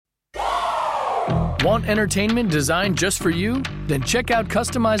Want entertainment designed just for you? Then check out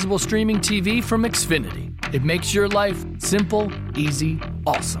customizable streaming TV from Xfinity. It makes your life simple, easy,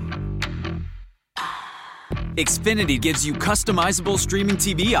 awesome. Xfinity gives you customizable streaming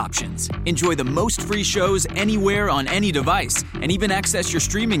TV options. Enjoy the most free shows anywhere on any device, and even access your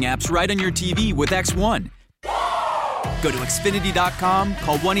streaming apps right on your TV with X1. Go to Xfinity.com,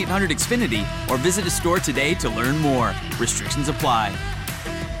 call 1-800-XFINITY, or visit a store today to learn more. Restrictions apply.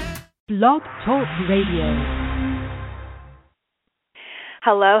 Blog Talk Radio.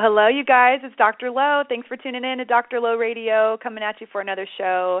 Hello, you guys. It's Dr. Lowe. Thanks for tuning in to Dr. Lowe Radio, coming at you for another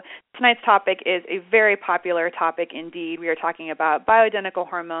show. Tonight's topic is a very popular topic indeed. We are talking about bioidentical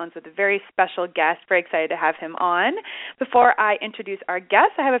hormones with a very special guest. Very excited to have him on. Before I introduce our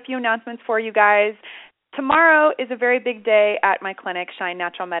guest, I have a few announcements for you guys. Tomorrow is a very big day at my clinic, Shine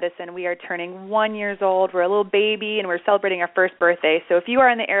Natural Medicine. We are turning 1 year old. We're a little baby, and we're celebrating our first birthday. So if you are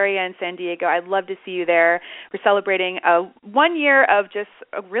in the area in San Diego, I'd love to see you there. We're celebrating 1 year of just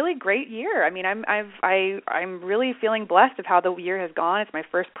a really great year. I mean, I'm really feeling blessed of how the year has gone. It's my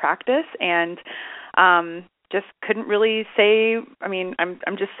first practice, and just couldn't really say. I mean,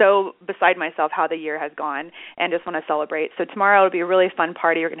 I'm just so beside myself how the year has gone, and just want to celebrate. So tomorrow it'll be a really fun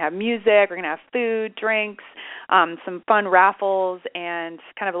party. We're gonna have music, we're gonna have food, drinks, some fun raffles, and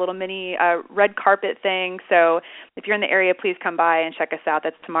kind of a little mini red carpet thing. So if you're in the area, please come by and check us out.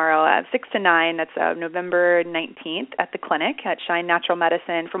 That's tomorrow at 6 to 9. That's November 19th at the clinic at Shine Natural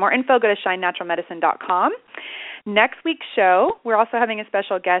Medicine. For more info, go to shinenaturalmedicine.com. Next week's show, we're also having a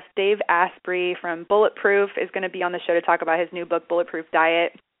special guest. Dave Asprey from Bulletproof is going to be on the show to talk about his new book, Bulletproof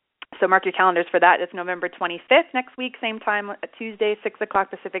Diet. So mark your calendars for that. It's November 25th next week, same time, Tuesday, 6 o'clock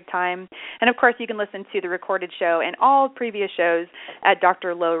Pacific time. And, of course, you can listen to the recorded show and all previous shows at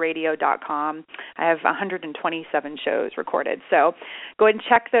drlowradio.com. I have 127 shows recorded. So go ahead and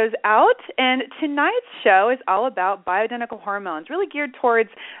check those out. And tonight's show is all about bioidentical hormones, really geared towards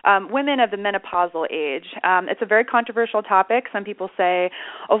women of the menopausal age. It's a very controversial topic. Some people say,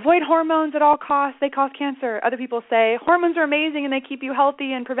 avoid hormones at all costs. They cause cancer. Other people say, hormones are amazing and they keep you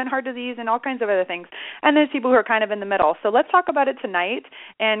healthy and prevent heart disease and all kinds of other things. And there's people who are kind of in the middle. So let's talk about it tonight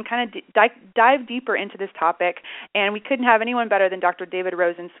and kind of dive deeper into this topic. And we couldn't have anyone better than Dr. David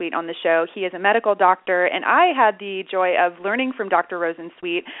Rosensweet on the show. He is a medical doctor, and I had the joy of learning from Dr.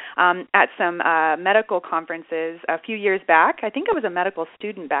 Rosensweet at some medical conferences a few years back. I think I was a medical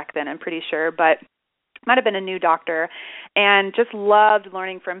student back then, I'm pretty sure, but might have been a new doctor, and just loved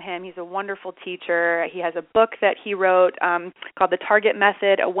learning from him. He's a wonderful teacher. He has a book that he wrote called The Target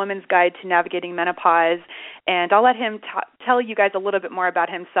Method, A Woman's Guide to Navigating Menopause, and I'll let him tell you guys a little bit more about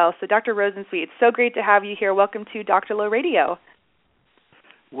himself. So Dr. Rosensweet, it's so great to have you here. Welcome to Dr. Lowe Radio.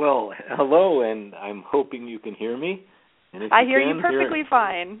 Well, hello, and I'm hoping you can hear me. And if I hear you perfectly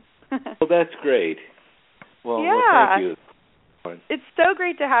fine. Well, that's great. Well, thank you. It's so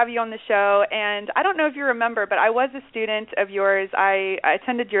great to have you on the show, and I don't know if you remember, but I was a student of yours. I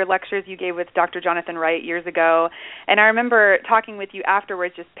attended your lectures you gave with Dr. Jonathan Wright years ago, and I remember talking with you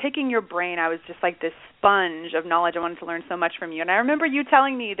afterwards, just picking your brain. I was just like this sponge of knowledge. I wanted to learn so much from you, and I remember you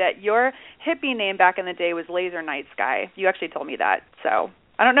telling me that your hippie name back in the day was Laser Night Sky. You actually told me that, so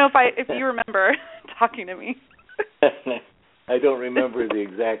I don't know if you remember talking to me. I don't remember the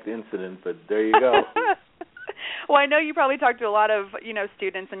exact incident, but there you go. Well, I know you probably talked to a lot of,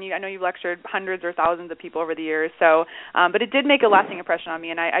 students, and I know you've lectured hundreds or thousands of people over the years. So, but it did make a lasting impression on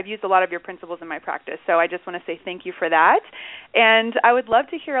me, and I've used a lot of your principles in my practice. So I just want to say thank you for that. And I would love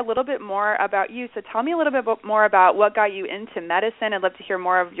to hear a little bit more about you. So tell me a little bit more about what got you into medicine. I'd love to hear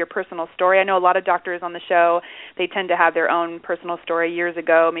more of your personal story. I know a lot of doctors on the show, they tend to have their own personal story years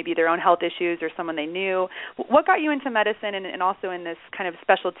ago, maybe their own health issues or someone they knew. What got you into medicine and also in this kind of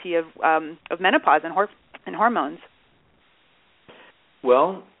specialty of menopause and hormones?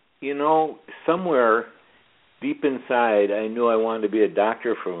 Well, somewhere deep inside, I knew I wanted to be a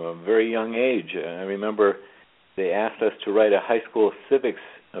doctor from a very young age. I remember they asked us to write a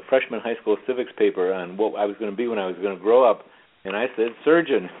freshman high school civics paper on what I was going to be when I was going to grow up, and I said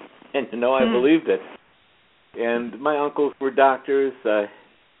surgeon, and I believed it. And my uncles were doctors.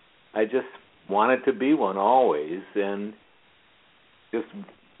 I just wanted to be one always, and just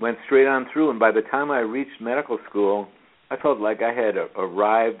went straight on through. And by the time I reached medical school, I felt like I had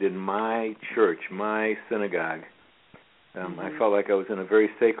arrived in my church, my synagogue. I felt like I was in a very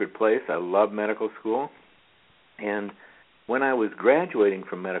sacred place. I loved medical school. And when I was graduating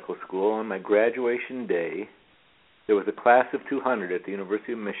from medical school, on my graduation day, there was a class of 200 at the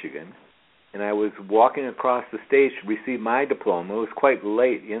University of Michigan, and I was walking across the stage to receive my diploma. It was quite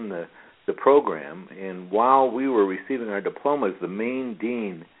late in the program, and while we were receiving our diplomas, the main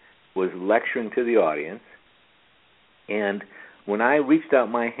dean was lecturing to the audience, and when I reached out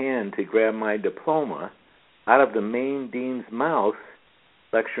my hand to grab my diploma, out of the main dean's mouth,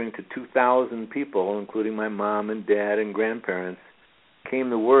 lecturing to 2,000 people, including my mom and dad and grandparents, came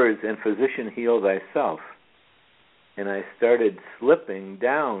the words, "And physician, heal thyself." And I started slipping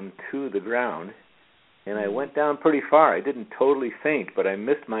down to the ground, and I went down pretty far. I didn't totally faint, but I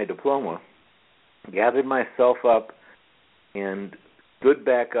missed my diploma, gathered myself up, and stood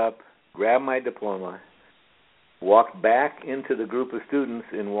back up, grabbed my diploma, walked back into the group of students,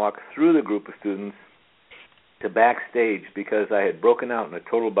 and walked through the group of students to backstage because I had broken out in a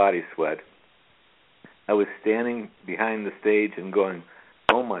total body sweat. I was standing behind the stage and going,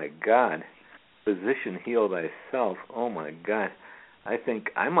 "Oh my God, physician, heal thyself. Oh my God, I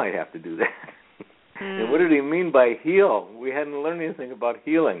think I might have to do that." And what did he mean by heal? We hadn't learned anything about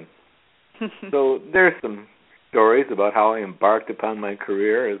healing. So there's some stories about how I embarked upon my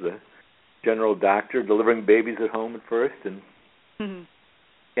career as a general doctor, delivering babies at home at first, and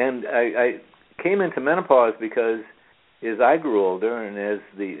I came into menopause because as I grew older and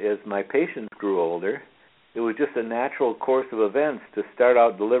as my patients grew older, it was just a natural course of events to start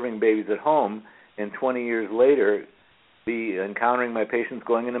out delivering babies at home and 20 years later be encountering my patients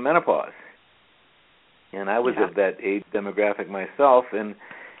going into menopause. And I was of that age demographic myself, and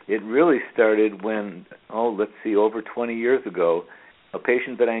it really started when, over 20 years ago, a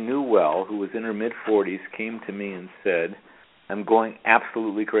patient that I knew well who was in her mid-40s came to me and said, "I'm going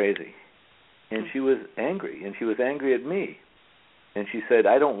absolutely crazy." And she was angry, and she was angry at me. And she said,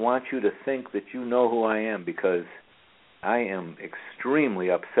 "I don't want you to think that you know who I am because I am extremely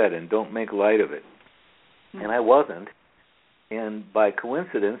upset, and don't make light of it." And I wasn't. And by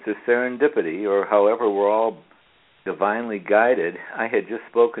coincidence or serendipity, or however we're all divinely guided, I had just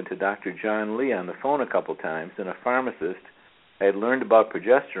spoken to Dr. John Lee on the phone a couple times, and a pharmacist. I had learned about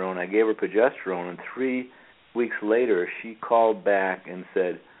progesterone. I gave her progesterone, and 3 weeks later she called back and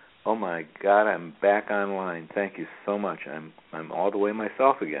said, "Oh my God, I'm back online. Thank you so much. I'm all the way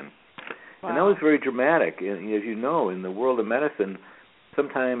myself again." Wow. And that was very dramatic. And as you know, in the world of medicine,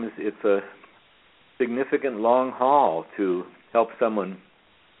 sometimes it's a significant long haul to help someone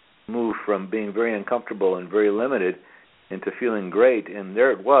move from being very uncomfortable and very limited into feeling great. And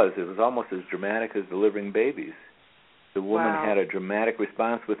there it was. It was almost as dramatic as delivering babies. The woman had a dramatic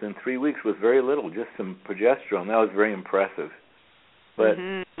response within 3 weeks with very little, just some progesterone. That was very impressive. But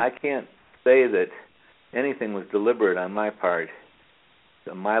I can't say that anything was deliberate on my part.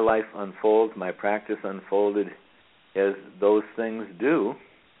 So my life unfolds, my practice unfolded as those things do.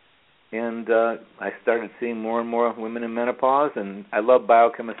 And I started seeing more and more women in menopause, and I love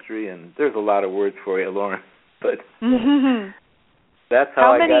biochemistry, and there's a lot of words for you, Lauren. But that's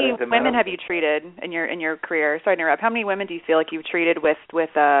how I got into menopause. How many women have you treated in your career? Sorry to interrupt. How many women do you feel like you've treated with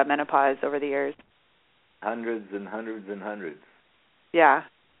menopause over the years? Hundreds and hundreds and hundreds. Yeah.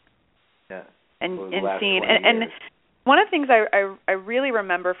 Yeah. And seen. And one of the things I really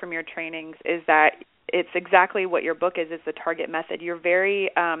remember from your trainings is that it's exactly what your book is. It's the target method. You're very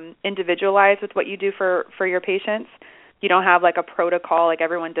individualized with what you do for your patients. You don't have like a protocol, like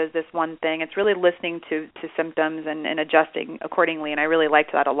everyone does this one thing. It's really listening to symptoms and adjusting accordingly, and I really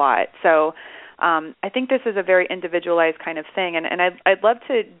liked that a lot. So I think this is a very individualized kind of thing, and I'd love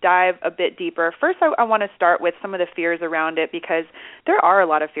to dive a bit deeper. First, I want to start with some of the fears around it, because there are a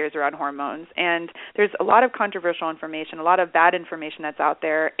lot of fears around hormones, and there's a lot of controversial information, a lot of bad information that's out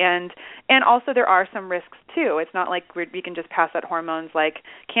there, and also there are some risks too. It's not like we can just pass out hormones like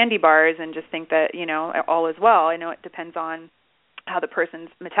candy bars and just think that, all is well. I know it depends on how the person's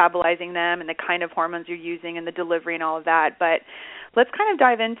metabolizing them and the kind of hormones you're using and the delivery and all of that. But let's kind of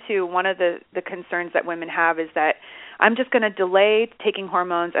dive into one of the concerns that women have is that I'm just going to delay taking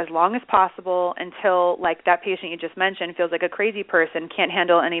hormones as long as possible until, like that patient you just mentioned, feels like a crazy person, can't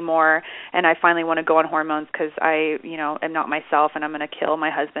handle it anymore, and I finally want to go on hormones because I, am not myself and I'm going to kill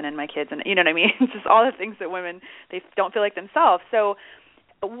my husband and my kids. And you know what I mean? It's just all the things that women, they don't feel like themselves. So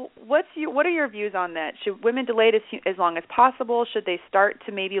what are your views on that? Should women delay it as long as possible? Should they start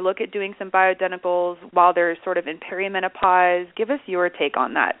to maybe look at doing some bioidenticals while they're sort of in perimenopause? Give us your take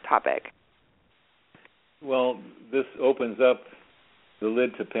on that topic. Well, this opens up the lid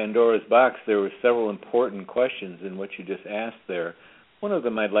to Pandora's box. There were several important questions in what you just asked there. One of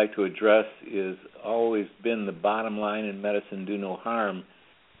them I'd like to address is always been the bottom line in medicine, do no harm.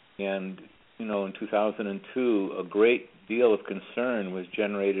 And, in 2002, a great deal of concern was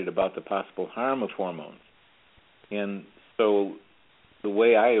generated about the possible harm of hormones. And so the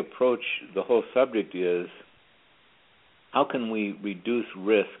way I approach the whole subject is, how can we reduce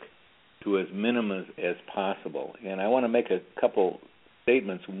risk to as minimum as possible? And I want to make a couple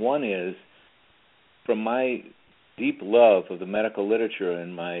statements. One is, from my deep love of the medical literature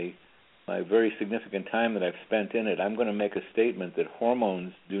and my very significant time that I've spent in it, I'm going to make a statement that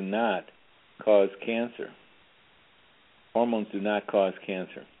hormones do not cause cancer. Hormones do not cause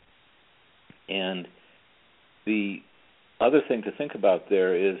cancer. And the other thing to think about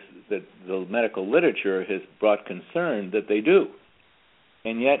there is that the medical literature has brought concern that they do.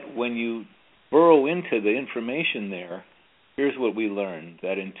 And yet, when you burrow into the information there, here's what we learned,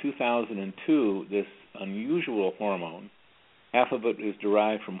 that in 2002, this unusual hormone, half of it is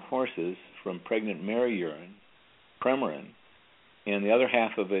derived from horses, from pregnant mare urine, Premarin, and the other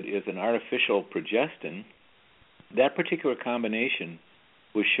half of it is an artificial progestin. That particular combination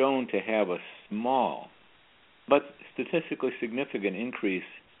was shown to have a small but statistically significant increase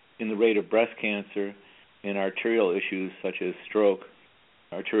in the rate of breast cancer and arterial issues such as stroke,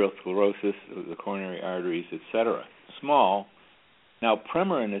 arterial sclerosis, the coronary arteries, etc. Small. Now,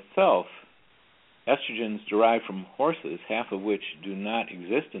 Premarin itself, estrogens derived from horses, half of which do not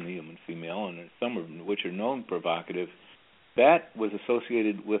exist in the human female, and some of which are known provocative, that was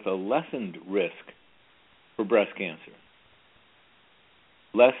associated with a lessened risk for breast cancer,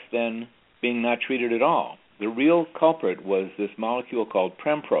 less than being not treated at all. The real culprit was this molecule called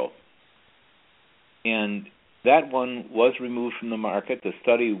Prempro, and that one was removed from the market. The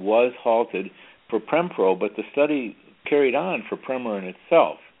study was halted for Prempro, but the study carried on for Premarin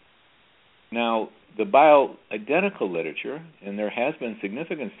itself. Now, the bioidentical literature, and there has been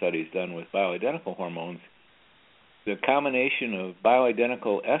significant studies done with bioidentical hormones, the combination of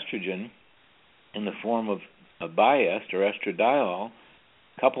bioidentical estrogen in the form of a Biest or estradiol,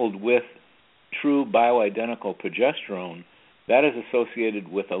 coupled with true bioidentical progesterone, that is associated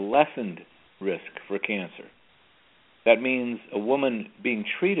with a lessened risk for cancer. That means a woman being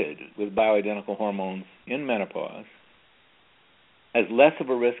treated with bioidentical hormones in menopause has less of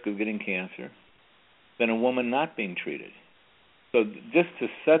a risk of getting cancer than a woman not being treated. So just to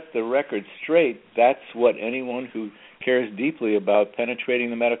set the record straight, that's what anyone who cares deeply about penetrating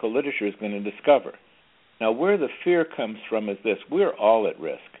the medical literature is going to discover. Now, where the fear comes from is this: we're all at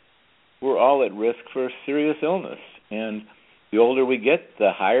risk. We're all at risk for serious illness, and the older we get,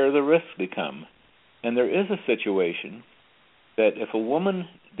 the higher the risks become. And there is a situation that if a woman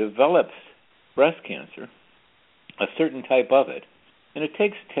develops breast cancer, a certain type of it, and it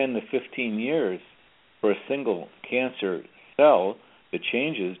takes 10 to 15 years for a single cancer cell that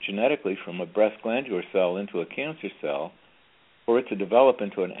changes genetically from a breast glandular cell into a cancer cell, for it to develop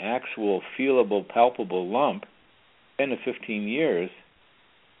into an actual feelable, palpable lump, 10 to 15 years,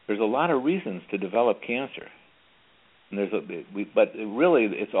 there's a lot of reasons to develop cancer. And but really,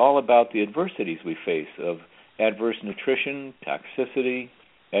 it's all about the adversities we face of adverse nutrition, toxicity,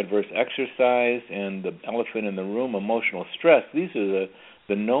 adverse exercise, and the elephant in the room, emotional stress. These are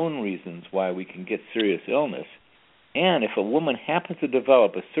the known reasons why we can get serious illness. And if a woman happens to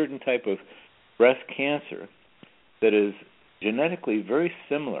develop a certain type of breast cancer that is genetically very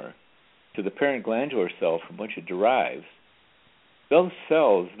similar to the parent glandular cell from which it derives, those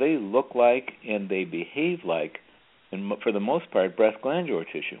cells, they look like and they behave like, and for the most part, breast glandular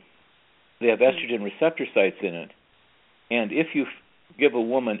tissue. They have estrogen receptor sites in it. And if you give a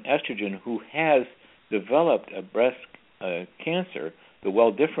woman estrogen who has developed a breast cancer, the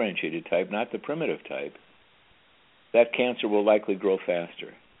well-differentiated type, not the primitive type, that cancer will likely grow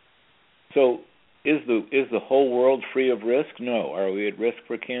faster. So is the whole world free of risk? No. Are we at risk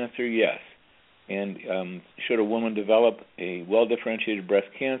for cancer? Yes. And should a woman develop a well-differentiated breast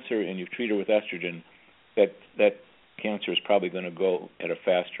cancer and you treat her with estrogen, that cancer is probably going to go at a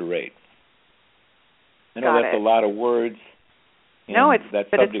faster rate. I know that's a lot of words. No, it's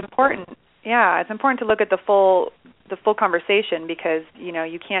important. Yeah, it's important to look at the full conversation, because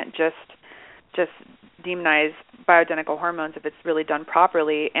you can't just demonize bioidentical hormones if it's really done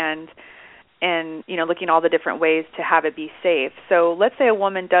properly, and looking at all the different ways to have it be safe. So let's say a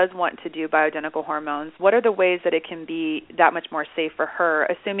woman does want to do bioidentical hormones. What are the ways that it can be that much more safe for her,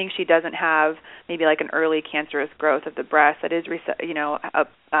 assuming she doesn't have maybe like an early cancerous growth of the breast that is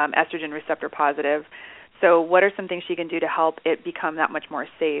estrogen receptor positive? So what are some things she can do to help it become that much more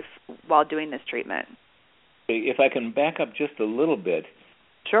safe while doing this treatment? If I can back up just a little bit.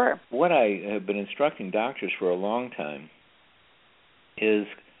 Sure. What I have been instructing doctors for a long time is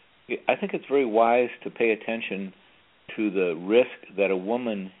I think it's very wise to pay attention to the risk that a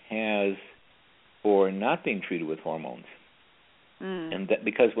woman has for not being treated with hormones. And that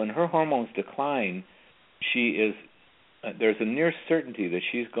because when her hormones decline, there's a near certainty that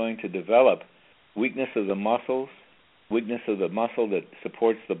she's going to develop weakness of the muscles, weakness of the muscle that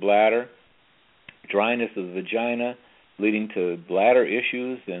supports the bladder, dryness of the vagina, leading to bladder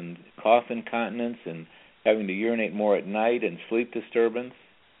issues and cough incontinence and having to urinate more at night and sleep disturbance,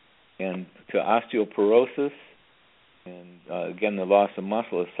 and to osteoporosis, and again, the loss of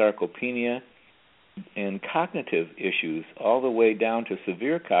muscle is sarcopenia, and cognitive issues, all the way down to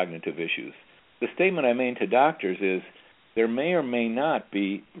severe cognitive issues. The statement I made to doctors is there may or may not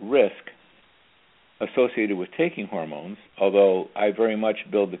be risk associated with taking hormones, although I very much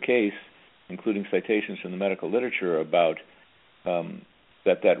build the case, including citations from the medical literature, about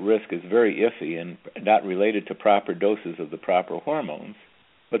that risk is very iffy and not related to proper doses of the proper hormones.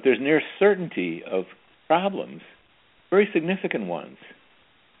 But there's near certainty of problems, very significant ones,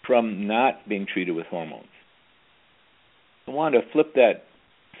 from not being treated with hormones. I want to flip that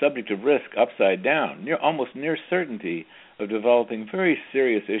subject of risk upside down, almost near certainty of developing very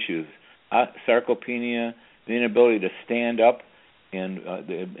serious issues, sarcopenia, the inability to stand up, and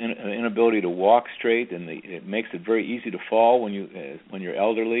the inability to walk straight, and it makes it very easy to fall when you're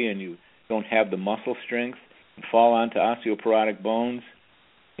elderly and you don't have the muscle strength, and fall onto osteoporotic bones,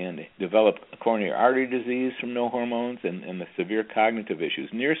 and develop coronary artery disease from no hormones, and the severe cognitive issues.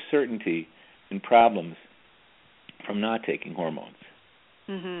 Near certainty in problems from not taking hormones.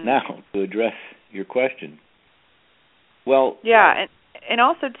 Mm-hmm. Now, to address your question. Well, yeah, and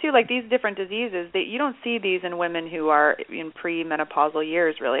also, too, like these different diseases, you don't see these in women who are in premenopausal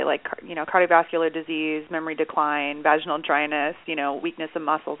years, really, like, cardiovascular disease, memory decline, vaginal dryness, weakness of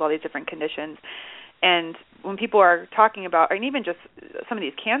muscles, all these different conditions. And when people are talking about, and even just some of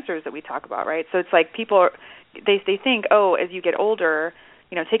these cancers that we talk about, right? So it's like people, they think, as you get older,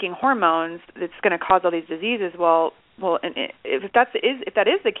 taking hormones, it's going to cause all these diseases. Well, and if that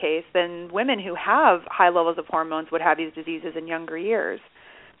is the case, then women who have high levels of hormones would have these diseases in younger years.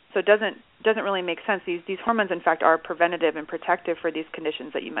 So it doesn't really make sense. These hormones, in fact, are preventative and protective for these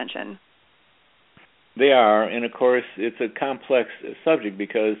conditions that you mentioned. They are, and of course, it's a complex subject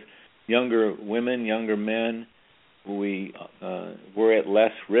because younger women, younger men, we're at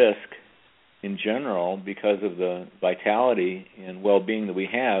less risk in general because of the vitality and well-being that we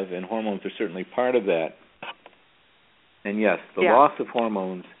have, and hormones are certainly part of that. And yes, the loss of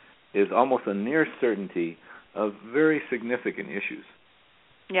hormones is almost a near certainty of very significant issues.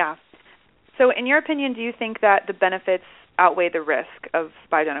 Yeah. So in your opinion, do you think that the benefits outweigh the risk of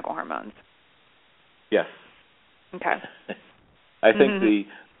bioidentical hormones? Yes. Okay. I think the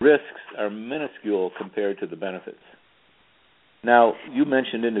risks are minuscule compared to the benefits. Now, you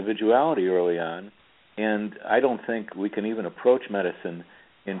mentioned individuality early on, and I don't think we can even approach medicine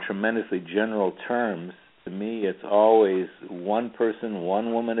in tremendously general terms. To me, it's always one person,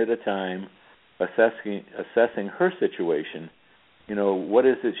 one woman at a time, assessing her situation. What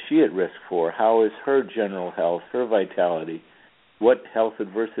is it she at risk for? How is her general health, her vitality? What health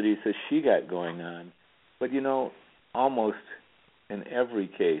adversities has she got going on? But, almost in every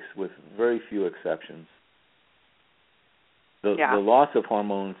case, with very few exceptions, the loss of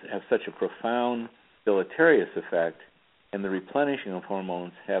hormones have such a profound deleterious effect, and the replenishing of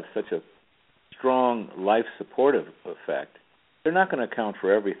hormones have such a strong life-supportive effect. They're not going to account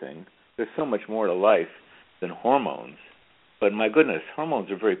for everything. There's so much more to life than hormones. But my goodness, hormones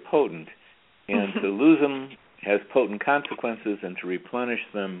are very potent, and to lose them has potent consequences, and to replenish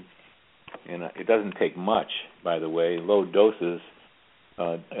them, and it doesn't take much, by the way. Low doses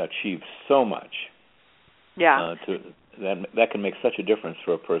achieve so much. Yeah. That can make such a difference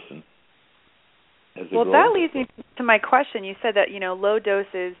for a person. Well, that leads me to my question. You said that, low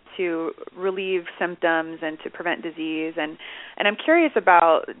doses to relieve symptoms and to prevent disease. And I'm curious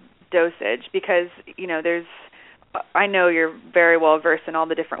about dosage because, I know you're very well versed in all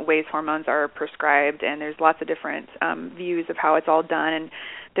the different ways hormones are prescribed, and there's lots of different views of how it's all done. And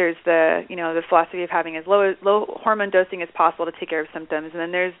there's the philosophy of having as low hormone dosing as possible to take care of symptoms. And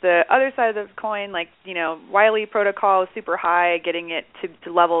then there's the other side of the coin, like, Wiley protocol, super high, getting it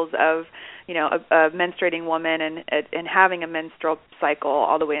to levels of, a menstruating woman and having a menstrual cycle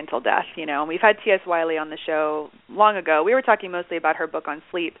all the way until death, And we've had T.S. Wiley on the show long ago. We were talking mostly about her book on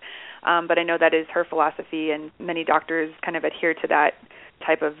sleep, but I know that is her philosophy, and many doctors kind of adhere to that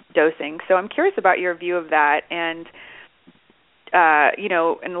type of dosing. So I'm curious about your view of that, and,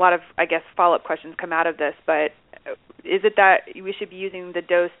 and a lot of, I guess, follow-up questions come out of this, but is it that we should be using the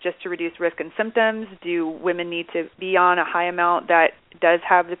dose just to reduce risk and symptoms? Do women need to be on a high amount that does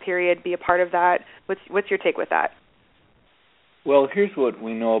have the period be a part of that? What's your take with that? Well, here's what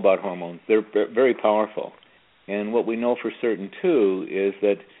we know about hormones. They're very powerful. And what we know for certain, too, is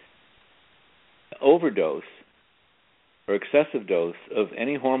that overdose or excessive dose of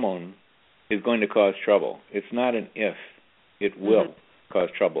any hormone is going to cause trouble. It's not an if. It will cause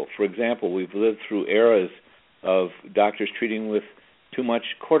trouble. For example, we've lived through eras of doctors treating with too much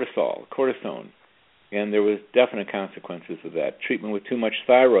cortisone, and there was definite consequences of that. Treatment with too much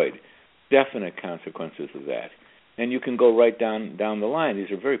thyroid, definite consequences of that. And you can go right down the line.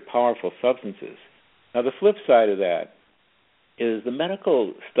 These are very powerful substances. Now, the flip side of that is the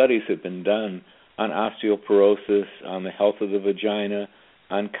medical studies have been done on osteoporosis, on the health of the vagina,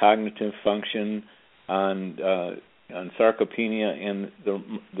 on cognitive function, on sarcopenia, and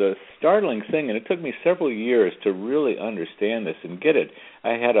the startling thing, and it took me several years to really understand this and get it.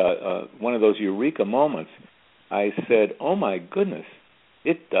 I had one of those eureka moments. I said, "Oh my goodness,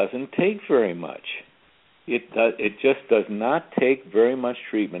 it doesn't take very much. It just does not take very much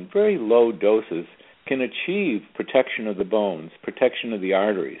treatment. Very low doses can achieve protection of the bones, protection of the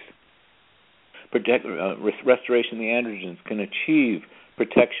arteries, restoration of the androgens, can achieve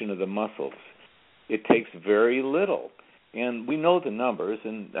protection of the muscles. It takes very little." And we know the numbers,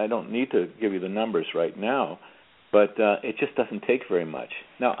 and I don't need to give you the numbers right now, but it just doesn't take very much.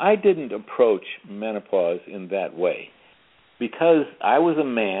 Now, I didn't approach menopause in that way because I was a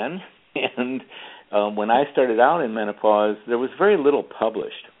man, and when I started out in menopause, there was very little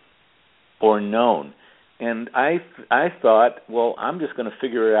published or known. And I thought, well, I'm just going to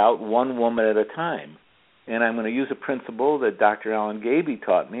figure it out one woman at a time. And I'm going to use a principle that Dr. Alan Gaby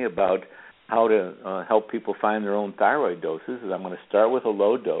taught me about how to help people find their own thyroid doses. Is I'm going to start with a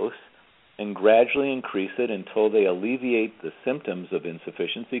low dose and gradually increase it until they alleviate the symptoms of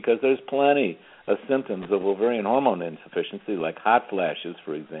insufficiency, because there's plenty of symptoms of ovarian hormone insufficiency, like hot flashes,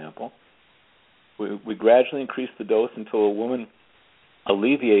 for example. We gradually increase the dose until a woman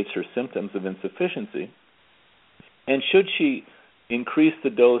alleviates her symptoms of insufficiency. And should she increase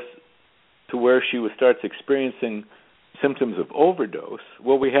the dose to where she starts experiencing symptoms of overdose,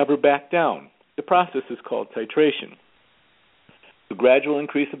 well, we have her back down. The process is called titration. The gradual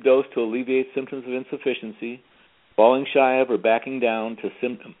increase of dose to alleviate symptoms of insufficiency, falling shy of or backing down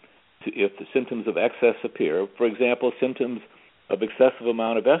if the symptoms of excess appear. For example, symptoms of excessive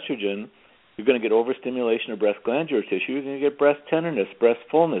amount of estrogen, you're going to get overstimulation of breast glandular tissue, you're going to get breast tenderness, breast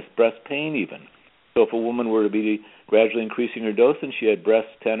fullness, breast pain even. So if a woman were to be gradually increasing her dose and she had breast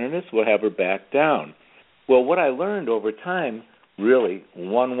tenderness, we'll have her back down. Well, what I learned over time, really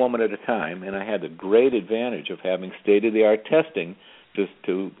one woman at a time, and I had the great advantage of having state-of-the-art testing just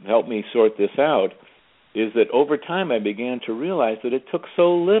to help me sort this out, is that over time I began to realize that it took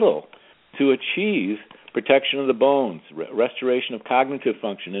so little to achieve protection of the bones, restoration of cognitive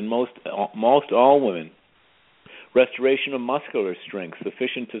function in most all women, restoration of muscular strength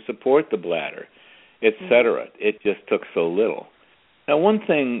sufficient to support the bladder, etc. It just took so little. Now, one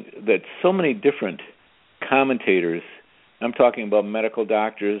thing that so many different commentators, I'm talking about medical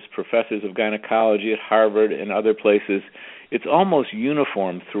doctors, professors of gynecology at Harvard and other places, it's almost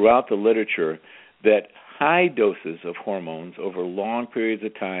uniform throughout the literature that high doses of hormones over long periods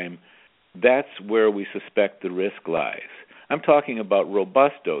of time, that's where we suspect the risk lies. I'm talking about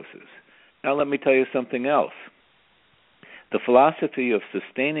robust doses. Now let me tell you something else. The philosophy of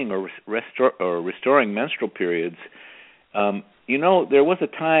sustaining or restoring menstrual periods, there was a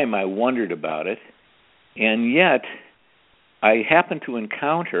time I wondered about it, and yet I happened to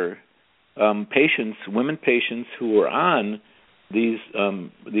encounter women patients who were on these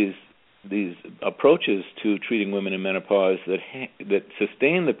approaches to treating women in menopause that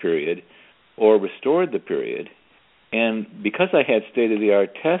sustained the period or restored the period. And because I had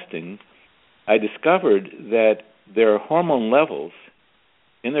state-of-the-art testing, I discovered that their hormone levels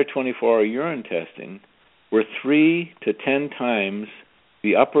in their 24-hour urine testing were 3 to 10 times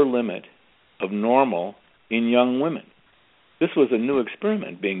the upper limit of normal in young women. This was a new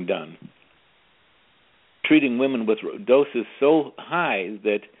experiment being done, treating women with doses so high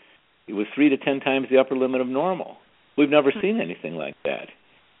that it was 3 to 10 times the upper limit of normal. We've never seen anything like that.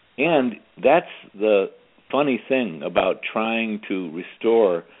 And that's the funny thing about trying to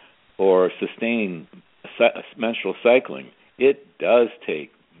restore or sustain menstrual cycling. It does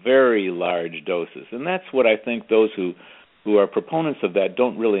take very large doses. And that's what I think those who are proponents of that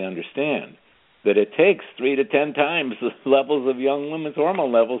don't really understand, that it takes 3 to 10 times the levels of young women's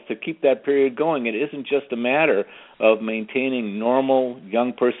hormone levels to keep that period going. It isn't just a matter of maintaining normal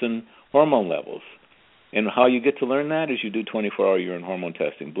young person hormone levels. And how you get to learn that is you do 24-hour urine hormone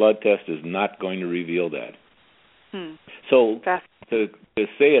testing. Blood test is not going to reveal that. So to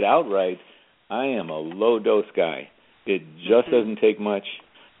say it outright, I am a low-dose guy. It just doesn't take much.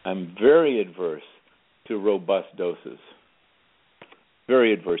 I'm very adverse to robust doses.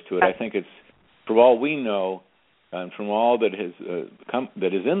 Very adverse to it. I think it's, from all we know, and from all that is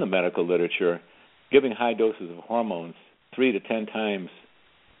in the medical literature, giving high doses of hormones, 3 to 10 times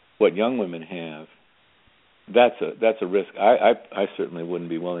what young women have, that's a risk I certainly wouldn't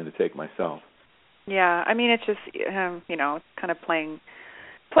be willing to take myself. Yeah, I mean, it's just kind of playing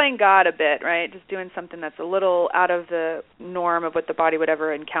God a bit, right? Just doing something that's a little out of the norm of what the body would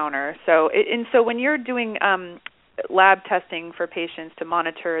ever encounter. So when you're doing lab testing for patients to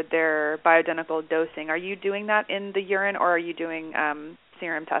monitor their bioidentical dosing, are you doing that in the urine, or are you doing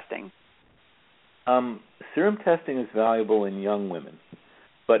serum testing? Serum testing is valuable in young women,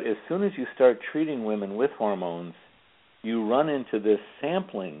 but as soon as you start treating women with hormones, you run into this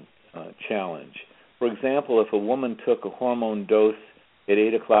sampling challenge. For example, if a woman took a hormone dose at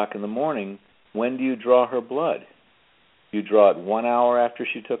 8 o'clock in the morning, when do you draw her blood? You draw it 1 hour after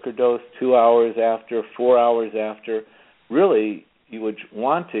she took her dose, 2 hours after, 4 hours after. Really, you would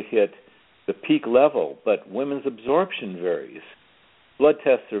want to hit the peak level, but women's absorption varies. Blood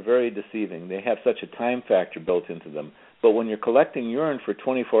tests are very deceiving. They have such a time factor built into them. But when you're collecting urine for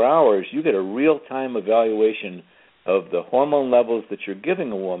 24 hours, you get a real-time evaluation of the hormone levels that you're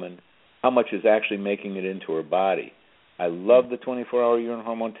giving a woman, how much is actually making it into her body. I love the 24-hour urine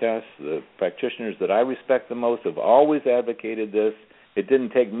hormone test. The practitioners that I respect the most have always advocated this. It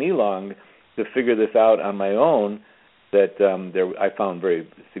didn't take me long to figure this out on my own, that I found very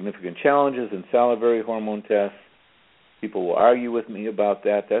significant challenges in salivary hormone tests. People will argue with me about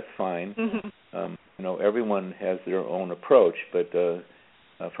that. That's fine. Mm-hmm. Everyone has their own approach. But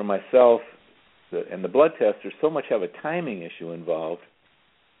for myself, and the blood tests, there's so much have a timing issue involved.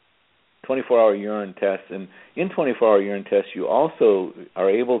 24-hour urine tests, and in 24-hour urine tests, you also are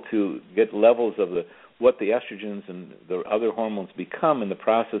able to get levels of what the estrogens and the other hormones become in the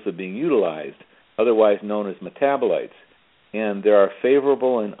process of being utilized, otherwise known as metabolites. And there are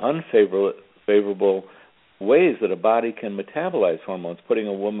favorable and unfavorable ways that a body can metabolize hormones, putting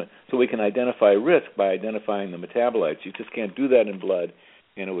a woman, so we can identify risk by identifying the metabolites. You just can't do that in blood,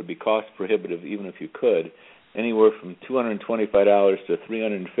 and it would be cost prohibitive even if you could. Anywhere from $225 to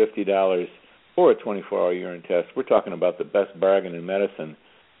 $350 for a 24-hour urine test. We're talking about the best bargain in medicine.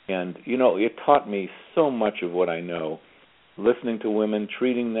 And, it taught me so much of what I know, listening to women,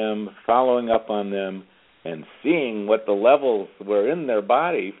 treating them, following up on them, and seeing what the levels were in their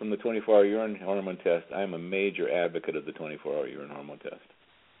body from the 24-hour urine hormone test. I'm a major advocate of the 24-hour urine hormone test.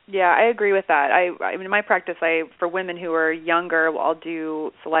 Yeah, I agree with that. I mean, in my practice, for women who are younger, I'll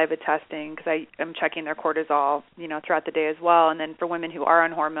do saliva testing because I'm checking their cortisol, throughout the day as well. And then for women who are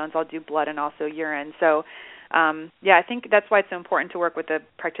on hormones, I'll do blood and also urine. So, I think that's why it's so important to work with a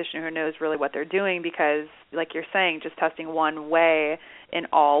practitioner who knows really what they're doing because, like you're saying, just testing one way in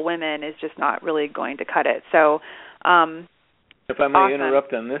all women is just not really going to cut it. So, if I may awesome.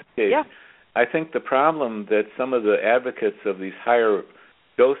 interrupt on this case, yeah. I think the problem that some of the advocates of these higher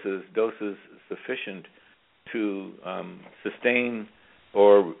doses sufficient to sustain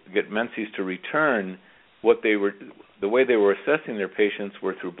or get menses to return the way they were assessing their patients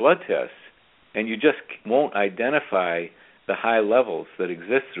were through blood tests, and you just won't identify the high levels that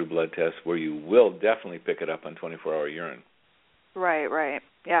exist through blood tests where you will definitely pick it up on 24-hour urine. Right.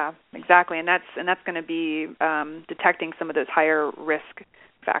 Yeah, exactly. And that's going to be detecting some of those higher risk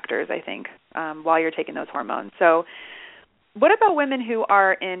factors, I think, while you're taking those hormones. So what about women who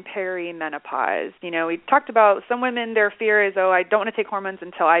are in perimenopause? We talked about some women, their fear is, I don't want to take hormones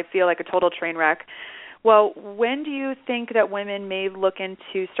until I feel like a total train wreck. Well, when do you think that women may look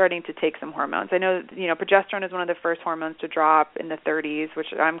into starting to take some hormones? I know, progesterone is one of the first hormones to drop in the 30s, which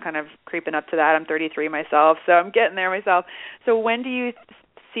I'm kind of creeping up to that. I'm 33 myself, so I'm getting there myself. So when do you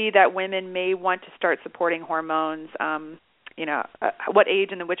see that women may want to start supporting hormones? What age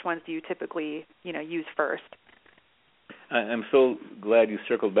and which ones do you typically, use first? I'm so glad you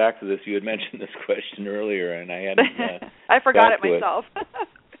circled back to this. You had mentioned this question earlier, and I hadn't. I forgot it myself.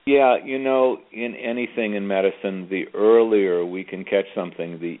 Yeah, in anything in medicine, the earlier we can catch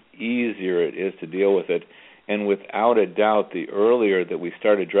something, the easier it is to deal with it. And without a doubt, the earlier that we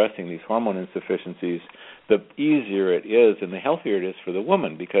start addressing these hormone insufficiencies, the easier it is and the healthier it is for the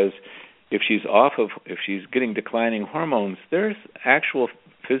woman. Because if she's getting declining hormones, there's actual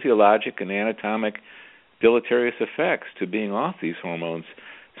physiologic and anatomic deleterious effects to being off these hormones.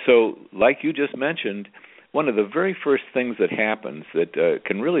 So, like you just mentioned, one of the very first things that happens that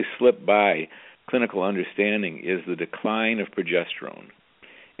can really slip by clinical understanding is the decline of progesterone.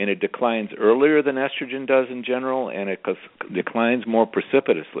 And it declines earlier than estrogen does in general, and it declines more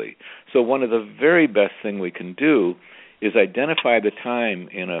precipitously. So one of the very best things we can do is identify the time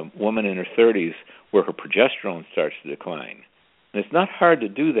in a woman in her 30s where her progesterone starts to decline. And it's not hard to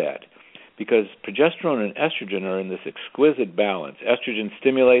do that, because progesterone and estrogen are in this exquisite balance. Estrogen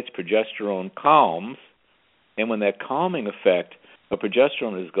stimulates, progesterone calms, and when that calming effect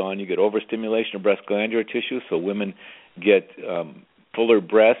progesterone is gone, you get overstimulation of breast glandular tissue, so women get fuller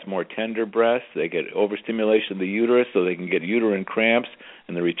breasts, more tender breasts. They get overstimulation of the uterus, so they can get uterine cramps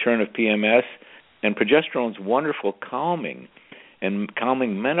and the return of PMS. And progesterone's wonderful calming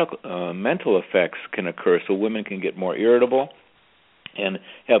mental effects can occur, so women can get more irritable and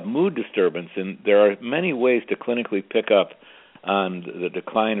have mood disturbance. And there are many ways to clinically pick up on the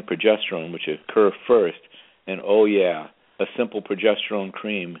decline of progesterone, which occur first. And a simple progesterone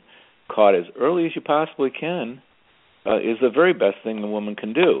cream caught as early as you possibly can is the very best thing the woman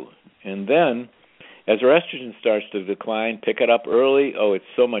can do. And then, as her estrogen starts to decline, pick it up early. It's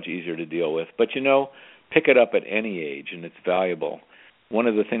so much easier to deal with. But, pick it up at any age, and it's valuable. One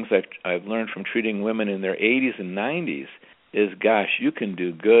of the things I've learned from treating women in their 80s and 90s is, gosh, you can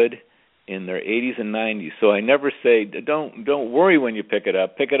do good in their 80s and 90s. So I never say, don't worry when you pick it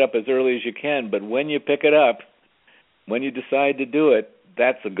up. Pick it up as early as you can. But when you pick it up, when you decide to do it,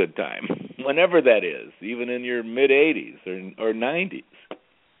 that's a good time, whenever that is, even in your mid-80s or 90s.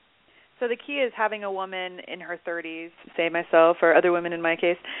 So the key is having a woman in her 30s, say myself or other women in my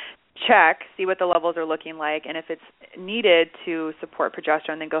case, check, see what the levels are looking like, and if it's needed to support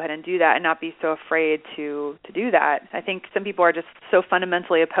progesterone, then go ahead and do that and not be so afraid to do that. I think some people are just so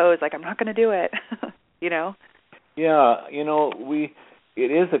fundamentally opposed, like, I'm not going to do it, Yeah,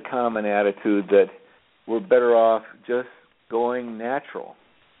 it is a common attitude that we're better off just going natural.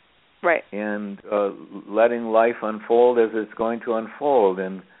 Right. And letting life unfold as it's going to unfold.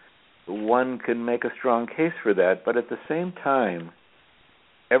 And one can make a strong case for that. But at the same time,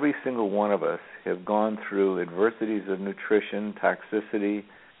 every single one of us have gone through adversities of nutrition, toxicity,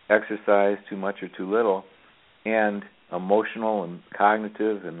 exercise, too much or too little, and emotional and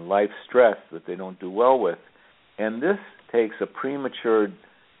cognitive and life stress that they don't do well with. And this takes a premature,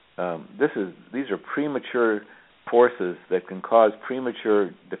 these are premature forces that can cause premature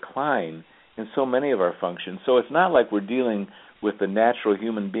decline in so many of our functions. So it's not like we're dealing with the natural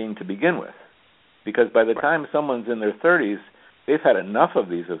human being to begin with, because by the time someone's in their 30s, they've had enough of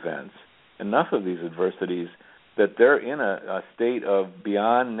these events, enough of these adversities, that they're in a state of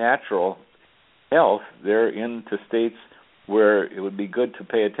beyond natural health. They're into states where it would be good to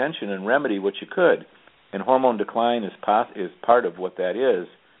pay attention and remedy what you could. And hormone decline is part of what that is.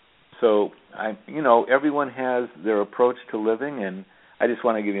 So, everyone has their approach to living, and I just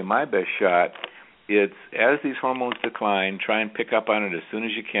want to give you my best shot. It's, as these hormones decline, try and pick up on it as soon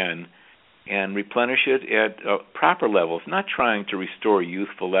as you can and replenish it at proper levels, not trying to restore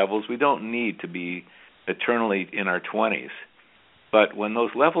youthful levels. We don't need to be eternally in our 20s. But when those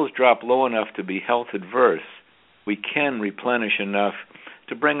levels drop low enough to be health adverse, we can replenish enough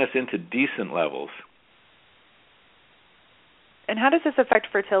to bring us into decent levels. And how does this affect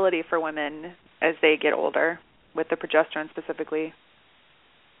fertility for women as they get older, with the progesterone specifically?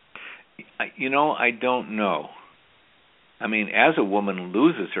 I don't know. I mean, as a woman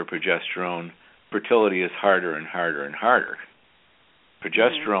loses her progesterone, fertility is harder and harder and harder.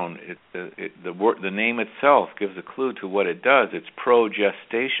 Progesterone, the name itself gives a clue to what it does. It's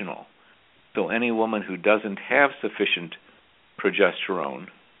progestational. So any woman who doesn't have sufficient progesterone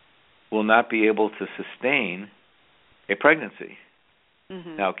will not be able to sustain a pregnancy.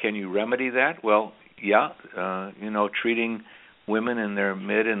 Mm-hmm. Now, can you remedy that? Well, yeah. Treating women in their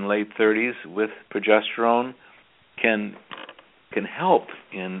mid and late 30s with progesterone can help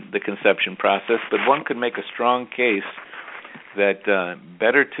in the conception process, but one could make a strong case that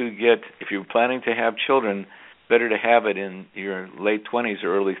better to get, if you're planning to have children, better to have it in your late 20s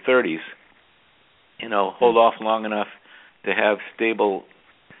or early 30s. Hold off long enough to have stable,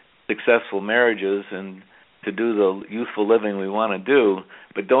 successful marriages and to do the youthful living we want to do,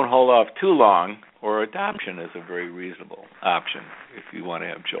 but don't hold off too long, or adoption is a very reasonable option if you want to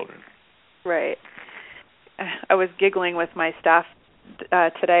have children. Right. I was giggling with my staff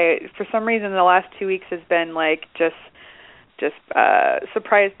today. For some reason, the last 2 weeks has been like just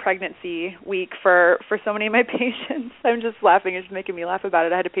surprise pregnancy week for so many of my patients. I'm just laughing. It's making me laugh about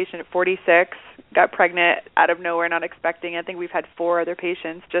it. I had a patient at 46, got pregnant out of nowhere, not expecting it. I think we've had 4 other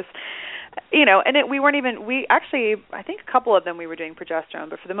patients just, and I think a couple of them we were doing progesterone,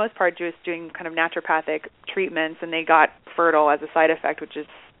 but for the most part just doing kind of naturopathic treatments, and they got fertile as a side effect, which is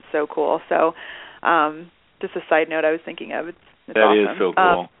so cool. So just a side note I was thinking of. It's that awesome. Is so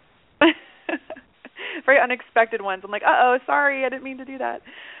cool. Very unexpected ones. I'm like, sorry, I didn't mean to do that.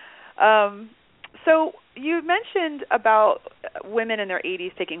 So you mentioned about women in their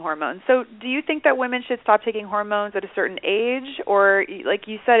 80s taking hormones. So do you think that women should stop taking hormones at a certain age, or like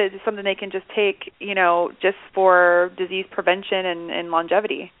you said, it's something they can just take, just for disease prevention and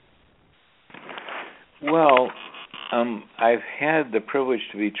longevity? Well, I've had the privilege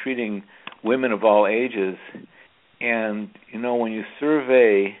to be treating women of all ages, and when you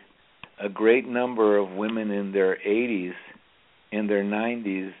survey a great number of women in their 80s, in their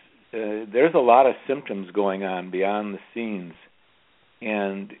 90s, there's a lot of symptoms going on beyond the scenes,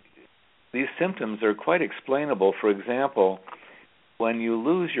 and these symptoms are quite explainable. For example, when you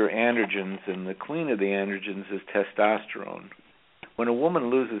lose your androgens, and the queen of the androgens is testosterone, when a woman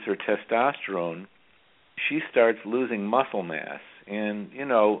loses her testosterone, she starts losing muscle mass. And,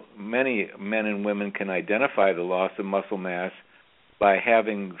 many men and women can identify the loss of muscle mass by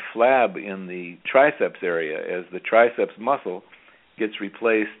having flab in the triceps area, as the triceps muscle gets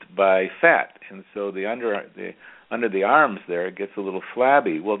replaced by fat. And so the under the arms there, it gets a little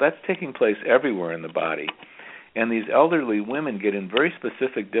flabby. Well, that's taking place everywhere in the body. And these elderly women get in very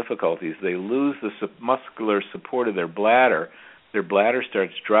specific difficulties. They lose the muscular support of their bladder. Their bladder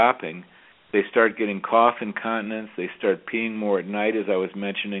starts dropping. They start getting cough incontinence. They start peeing more at night, as I was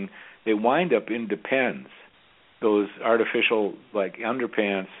mentioning. They wind up in Depends, those artificial, like,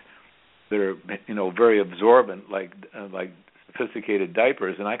 underpants that are, very absorbent, like sophisticated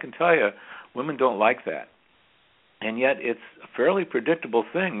diapers. And I can tell you, women don't like that. And yet it's a fairly predictable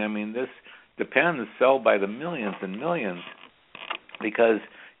thing. I mean, this Depends sell by the millions and millions because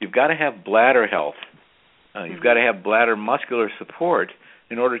you've got to have bladder health. You've got to have bladder muscular support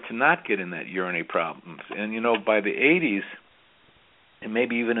in order to not get in that urinary problems. And, by the 80s, and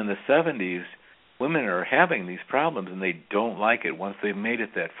maybe even in the 70s, women are having these problems, and they don't like it once they've made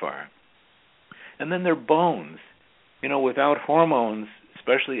it that far. And then their bones. Without hormones,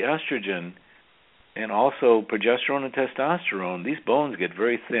 especially estrogen, and also progesterone and testosterone, these bones get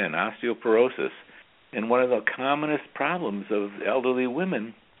very thin, osteoporosis. And one of the commonest problems of elderly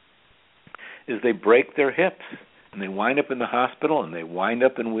women is they break their hips, and they wind up in the hospital, and they wind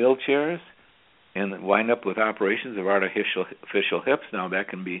up in wheelchairs, and wind up with operations of artificial hips. Now that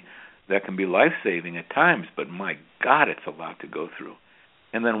can be life-saving at times, but my God, it's a lot to go through.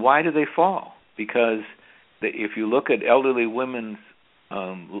 And then why do they fall? Because if you look at elderly women's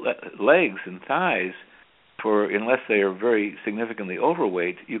legs and thighs, unless they are very significantly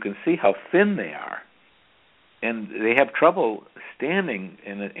overweight, you can see how thin they are, and they have trouble standing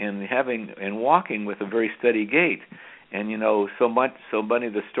and walking with a very steady gait. And so many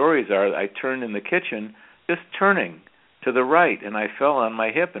of the stories are, I turned in the kitchen, just turning to the right, and I fell on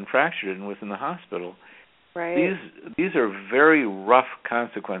my hip and fractured it and was in the hospital. Right. These are very rough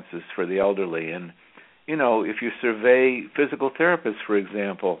consequences for the elderly. And if you survey physical therapists, for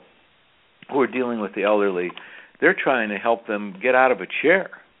example, who are dealing with the elderly, they're trying to help them get out of a chair.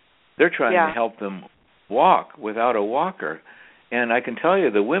 They're trying to help them walk without a walker. And I can tell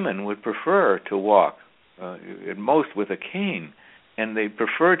you the women would prefer to walk, at most with a cane, and they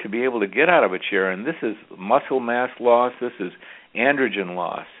prefer to be able to get out of a chair. And this is muscle mass loss. This is androgen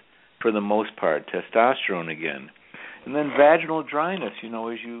loss for the most part, testosterone again. And then vaginal dryness,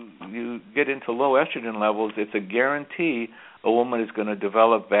 as you get into low estrogen levels, it's a guarantee a woman is going to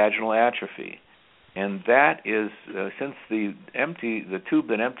develop vaginal atrophy. And that is, since the tube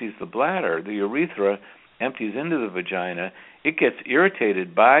that empties the bladder, the urethra, empties into the vagina, it gets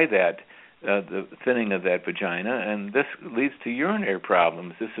irritated by that, the thinning of that vagina, and this leads to urinary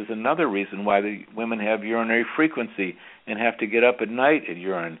problems. This is another reason why the women have urinary frequency and have to get up at night at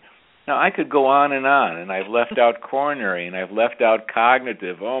urine. Now, I could go on, and I've left out coronary, and I've left out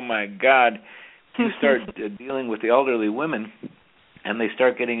cognitive. Oh, my God. You start dealing with the elderly women, and they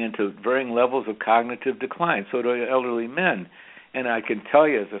start getting into varying levels of cognitive decline. So do elderly men. And I can tell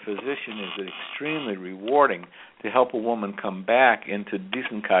you as a physician, it's extremely rewarding to help a woman come back into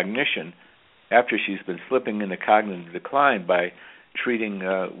decent cognition after she's been slipping into cognitive decline by treating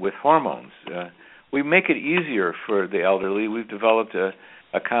with hormones. We make it easier for the elderly. We've developed a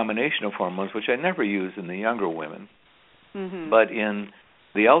combination of hormones, which I never use in the younger women. Mm-hmm. But in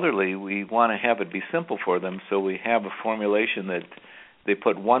the elderly, we want to have it be simple for them, so we have a formulation that they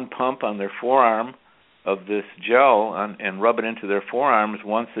put one pump on their forearm of this gel and rub it into their forearms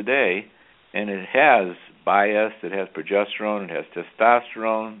once a day, and it has bias, it has progesterone, it has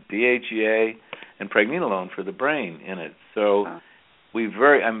testosterone, DHEA, and pregnenolone for the brain in it. So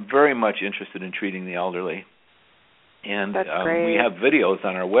I'm very much interested in treating the elderly. And we have videos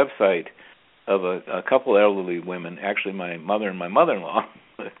on our website of a couple elderly women, actually my mother and my mother-in-law,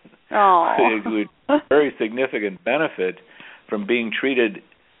 who had very significant benefit from being treated,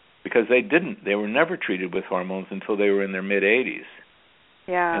 because they were never treated with hormones until they were in their mid-80s.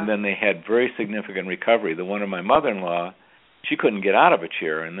 Yeah. And then they had very significant recovery. The one of my mother-in-law, she couldn't get out of a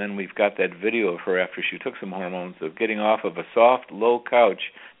chair, and then we've got that video of her after she took some hormones of getting off of a soft, low couch,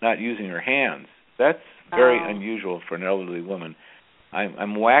 not using her hands. That's very unusual for an elderly woman.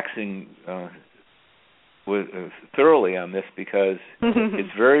 I'm waxing thoroughly on this because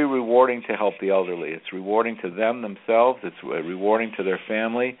it's very rewarding to help the elderly. It's rewarding to them themselves. It's rewarding to their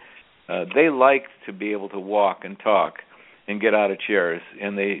family. They like to be able to walk and talk and get out of chairs,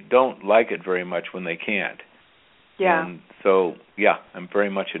 and they don't like it very much when they can't. Yeah. And so, I'm very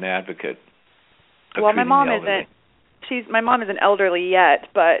much an advocate of my mom elderly. My mom isn't elderly yet,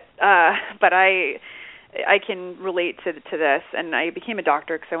 but I can relate to this, and I became a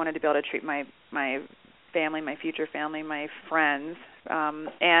doctor because I wanted to be able to treat my family, my future family, my friends,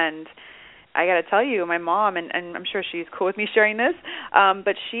 and I got to tell you, my mom, and I'm sure she's cool with me sharing this,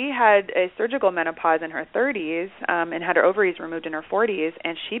 but she had a surgical menopause in her 30s and had her ovaries removed in her 40s,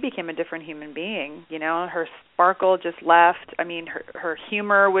 and she became a different human being. You know, her sparkle just left. I mean, her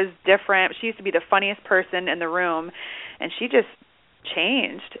humor was different. She used to be the funniest person in the room, and she just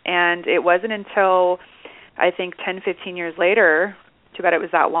changed. And it wasn't until, I think, 10, 15 years later, too bad it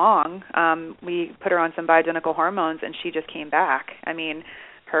was that long, we put her on some bioidentical hormones, and she just came back. I mean,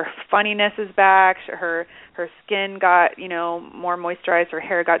 her funniness is back. Her skin got, more moisturized. Her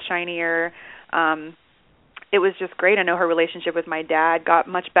hair got shinier. It was just great. I know her relationship with my dad got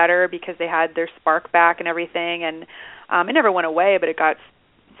much better because they had their spark back and everything. And it never went away, but it got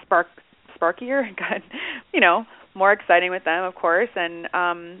sparkier. It got, more exciting with them, of course. And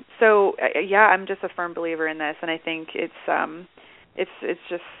so I'm just a firm believer in this. And I think it's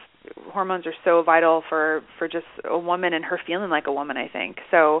just, hormones are so vital for just a woman and her feeling like a woman, I think.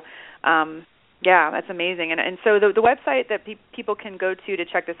 So, that's amazing. And so the website that people can go to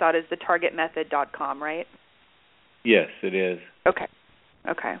check this out is thetargetmethod.com, right? Yes, it is. Okay.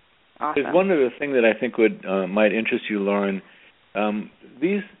 Awesome. There's one other thing that I think might interest you, Lauren.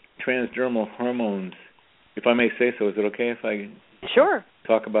 These transdermal hormones, if I may say so, is it okay if I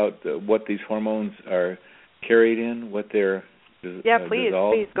talk about what these hormones are carried in, what they're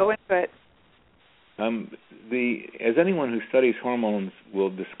please go into it. As anyone who studies hormones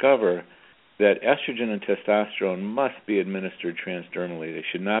will discover, that estrogen and testosterone must be administered transdermally. They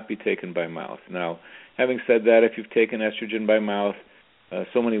should not be taken by mouth. Now, having said that, if you've taken estrogen by mouth,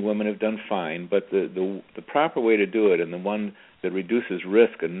 so many women have done fine, but the proper way to do it, and the one that reduces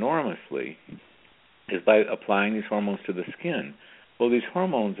risk enormously, is by applying these hormones to the skin. Well, these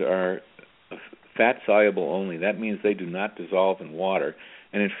hormones are fat-soluble only. That means they do not dissolve in water.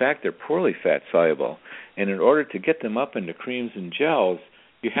 And in fact, they're poorly fat-soluble. And in order to get them up into creams and gels,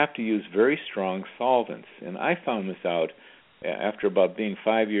 you have to use very strong solvents. And I found this out after about being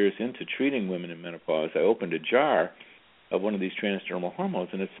 5 years into treating women in menopause. I opened a jar of one of these transdermal hormones,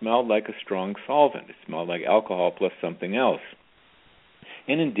 and it smelled like a strong solvent. It smelled like alcohol plus something else.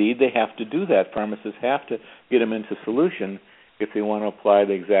 And indeed, they have to do that. Pharmacists have to get them into solution if they want to apply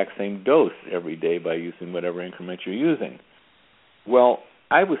the exact same dose every day by using whatever increment you're using. Well,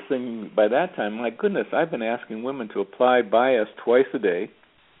 I was thinking by that time, my goodness, I've been asking women to apply Bias twice a day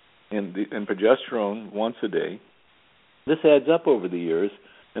and progesterone once a day. This adds up over the years,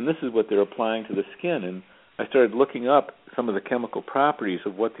 and this is what they're applying to the skin. And I started looking up some of the chemical properties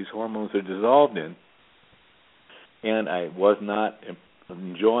of what these hormones are dissolved in, and I was not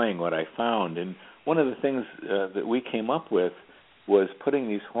enjoying what I found. And one of the things that we came up with was putting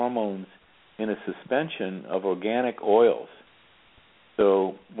these hormones in a suspension of organic oils.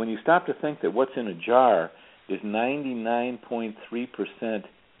 So when you stop to think that what's in a jar is 99.3%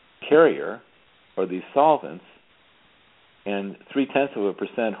 carrier, or these solvents, and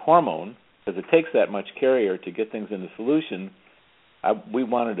 0.3% hormone, because it takes that much carrier to get things into solution, we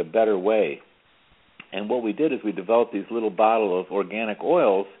wanted a better way. And what we did is we developed these little bottle of organic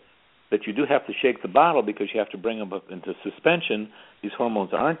oils that you do have to shake the bottle because you have to bring them up into suspension. These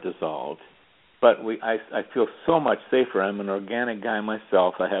hormones aren't dissolved. But I feel so much safer. I'm an organic guy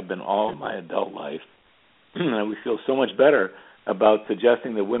myself. I have been all of my adult life. And we feel so much better about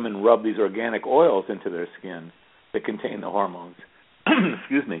suggesting that women rub these organic oils into their skin that contain the hormones,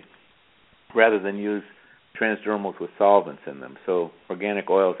 excuse me, rather than use transdermals with solvents in them. So organic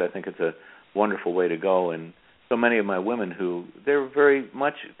oils, I think it's a wonderful way to go. And so many of my women they're very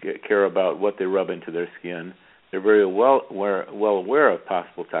much care about what they rub into their skin. They're very well aware of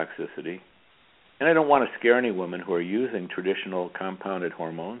possible toxicity. And I don't want to scare any women who are using traditional compounded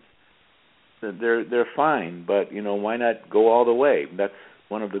hormones. They're fine, but why not go all the way? That's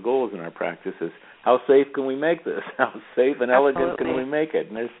one of the goals in our practice: is how safe can we make this? How safe and elegant can we make it?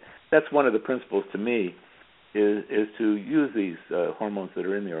 And that's one of the principles to me, is to use these hormones that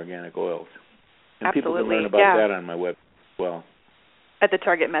are in the organic oils. And people can learn about that on my website as well. At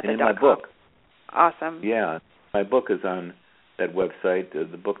thetargetmethod.com. And in my book. Awesome. Yeah, my book is on that website.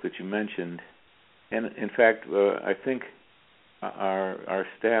 The book that you mentioned And in fact, I think our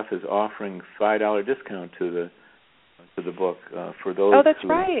staff is offering $5 discount to the book for those. Oh, that's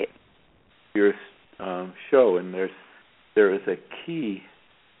right. Your show, and there is a key.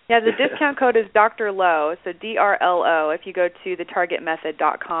 Yeah, the discount code is Dr. Lowe, so DRLO. If you go to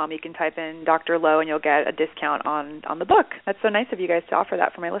thetargetmethod.com, you can type in Dr. Lowe, and you'll get a discount on the book. That's so nice of you guys to offer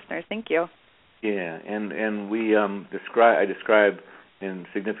that for my listeners. Thank you. Yeah, and we I describe in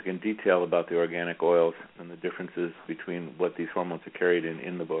significant detail about the organic oils and the differences between what these hormones are carried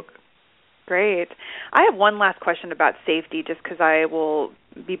in the book. Great. I have one last question about safety, just because I will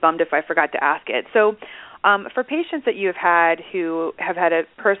be bummed if I forgot to ask it. So for patients that you have had who have had a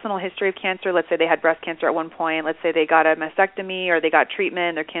personal history of cancer, let's say they had breast cancer at one point, let's say they got a mastectomy or they got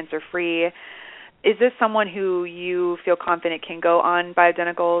treatment, they're cancer-free, is this someone who you feel confident can go on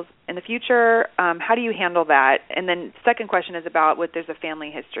bioidenticals in the future? How do you handle that? And then second question is about what there's a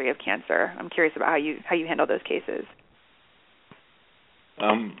family history of cancer. I'm curious about how you handle those cases.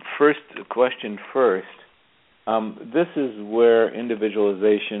 First question first. This is where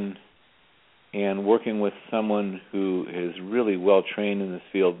individualization and working with someone who is really well trained in this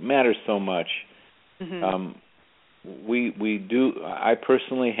field matters so much. Mm-hmm. I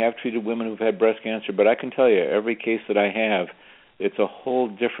personally have treated women who've had breast cancer, but I can tell you every case that I have, it's a whole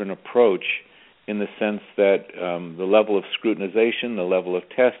different approach in the sense that the level of scrutinization, the level of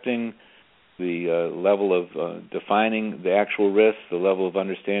testing, the level of defining the actual risks, the level of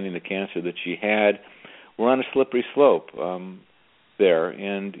understanding the cancer that she had, we're on a slippery slope there.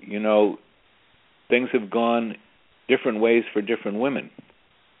 And, things have gone different ways for different women.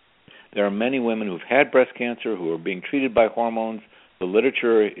 There are many women who've had breast cancer who are being treated by hormones. The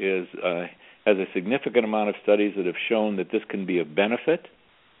literature has a significant amount of studies that have shown that this can be of benefit.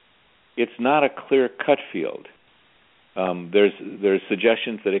 It's not a clear-cut field. There's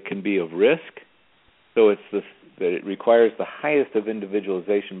suggestions that it can be of risk, so that it requires the highest of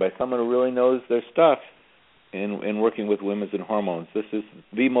individualization by someone who really knows their stuff in working with women and hormones. This is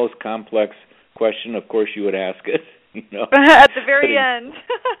the most complex question. Of course, you would ask it. At the very end.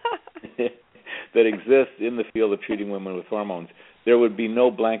 that exists in the field of treating women with hormones. There would be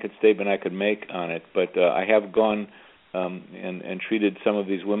no blanket statement I could make on it, but I have gone and treated some of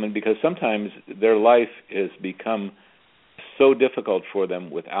these women because sometimes their life has become so difficult for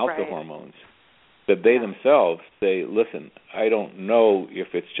them without the hormones that they themselves say, listen, I don't know if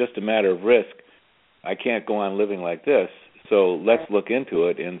it's just a matter of risk. I can't go on living like this, so let's look into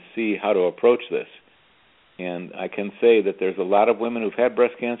it and see how to approach this. And I can say that there's a lot of women who've had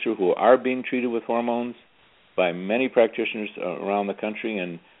breast cancer who are being treated with hormones by many practitioners around the country,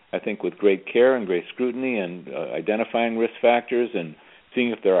 and I think with great care and great scrutiny and identifying risk factors and seeing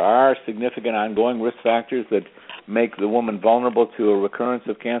if there are significant ongoing risk factors that make the woman vulnerable to a recurrence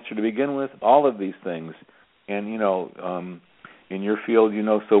of cancer to begin with, all of these things. And, in your field, you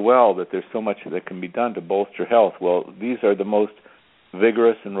know so well that there's so much that can be done to bolster health. Well, these are the most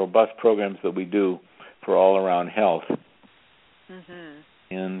vigorous and robust programs that we do for all-around health.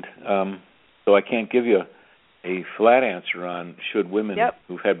 Mm-hmm. And so I can't give you a flat answer on should women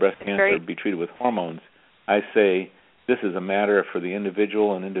who've had breast cancer be treated with hormones. I say this is a matter for the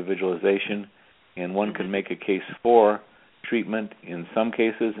individual and individualization, and one can make a case for treatment in some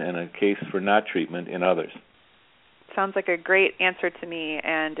cases and a case for not treatment in others. Sounds like a great answer to me,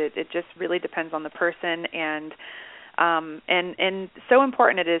 and it just really depends on the person, and so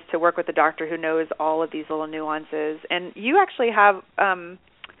important it is to work with a doctor who knows all of these little nuances. And you actually have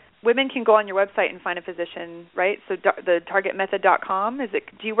women can go on your website and find a physician, right? So the targetmethod.com,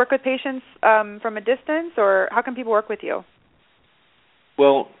 do you work with patients from a distance, or how can people work with you?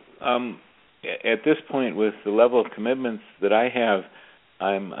 Well, at this point, with the level of commitments that I have,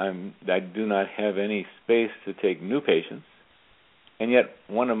 I do not have any space to take new patients. And yet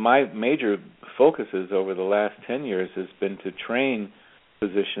one of my major focuses over the last 10 years has been to train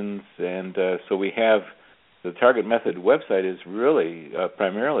physicians, and so we have the Target Method website is really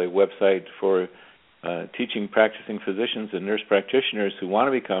primarily a website for teaching practicing physicians and nurse practitioners who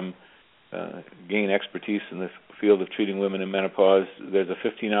want to gain expertise in the field of treating women in menopause. There's a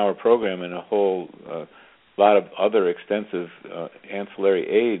 15-hour program and a whole lot of other extensive ancillary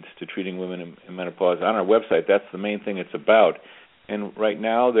aids to treating women in menopause on our website. That's the main thing it's about. And right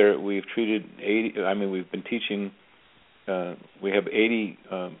now, we've treated 80. We've been teaching. We have 80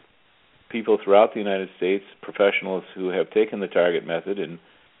 people throughout the United States, professionals who have taken the Target Method, and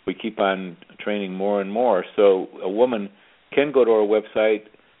we keep on training more and more. So a woman can go to our website,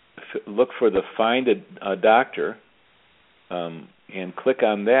 look for the Find a Doctor, and click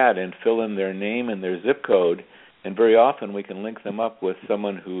on that and fill in their name and their zip code, And very often we can link them up with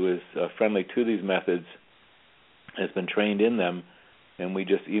someone who is friendly to these methods, has been trained in them, and we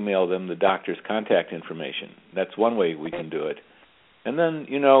just email them the doctor's contact information. That's one way we can do it. And then,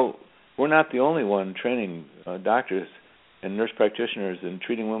 we're not the only one training doctors and nurse practitioners in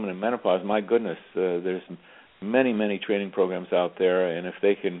treating women in menopause. My goodness, there's many, many training programs out there, and if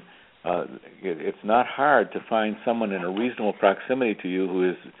they can, it's not hard to find someone in a reasonable proximity to you who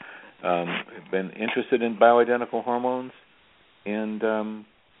has been interested in bioidentical hormones and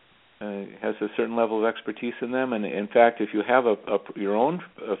has a certain level of expertise in them. And in fact, if you have your own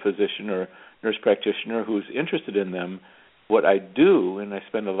physician or nurse practitioner who's interested in them, what I do, and I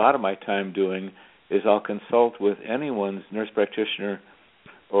spend a lot of my time doing, is I'll consult with anyone's nurse practitioner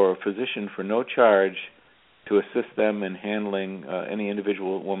or physician for no charge to assist them in handling any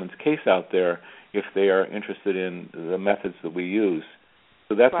individual woman's case out there if they are interested in the methods that we use.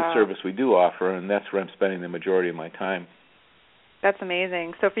 So that's a service we do offer, and that's where I'm spending the majority of my time. That's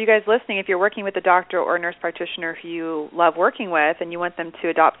amazing. So for you guys listening, if you're working with a doctor or a nurse practitioner who you love working with and you want them to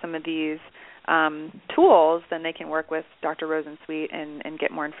adopt some of these tools, then they can work with Dr. Rosensweet and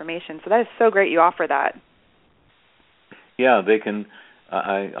get more information. So that is so great you offer that. Yeah, they can.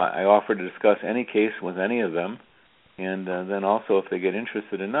 I offer to discuss any case with any of them, and then also if they get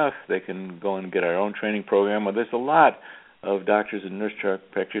interested enough, they can go and get our own training program. There's a lot of doctors and nurse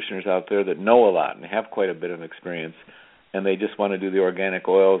practitioners out there that know a lot and have quite a bit of experience, and they just want to do the organic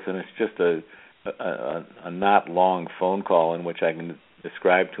oils, and it's just a not long phone call in which I can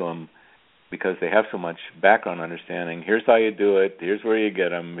describe to them, because they have so much background understanding. Here's how you do it. Here's where you get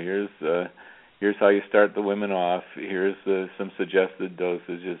them. Here's how you start the women off. Here's some suggested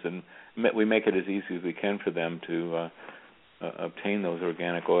dosages, and we make it as easy as we can for them to obtain those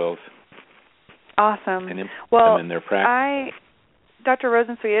organic oils. Awesome. And implement them in their practice. Dr.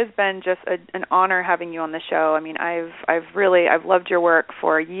 Rosensweet, it has been just an honor having you on the show. I mean, I've loved your work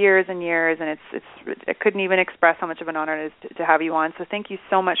for years and years, and I couldn't even express how much of an honor it is to have you on. So thank you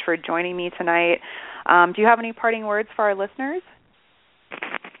so much for joining me tonight. Do you have any parting words for our listeners?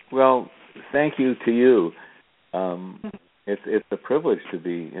 Well, thank you to you. It's a privilege to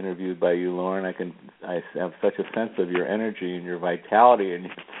be interviewed by you, Lauren. I have such a sense of your energy and your vitality and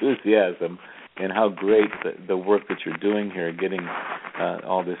your enthusiasm, and how great the work that you're doing here, getting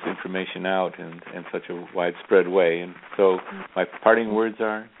all this information out in such a widespread way. And so my parting words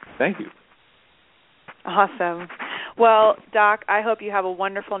are, thank you. Awesome. Well, Doc, I hope you have a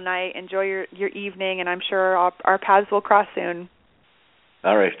wonderful night. Enjoy your evening, and I'm sure our paths will cross soon.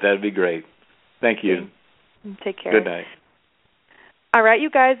 All right, that'd be great. Thank you. Take care. Good night. All right, you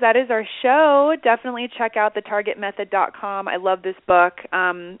guys, that is our show. Definitely check out thetargetmethod.com. I love this book.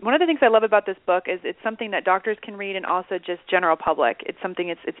 One of the things I love about this book is it's something that doctors can read and also just general public. It's something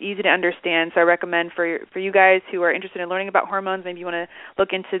it's easy to understand, so I recommend for you guys who are interested in learning about hormones, maybe you want to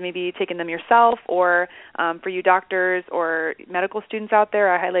look into maybe taking them yourself, or for you doctors or medical students out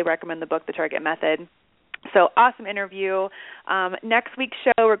there, I highly recommend the book, The Target Method. So awesome interview. Next week's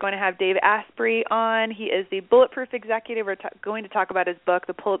show, we're going to have Dave Asprey on. He is the Bulletproof executive. We're going to talk about his book,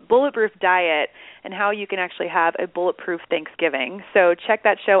 The Bulletproof Diet, and how you can actually have a bulletproof Thanksgiving. So check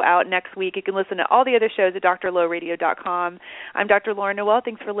that show out next week. You can listen to all the other shows at drlowradio.com. I'm Dr. Lauren Noel.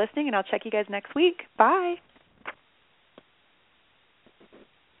 Thanks for listening, and I'll check you guys next week. Bye.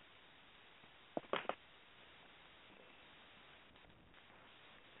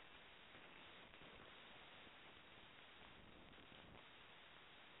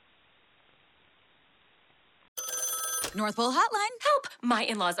 North Pole Hotline. Help! My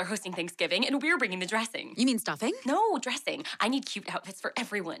in-laws are hosting Thanksgiving, and we're bringing the dressing. You mean stuffing? No, dressing. I need cute outfits for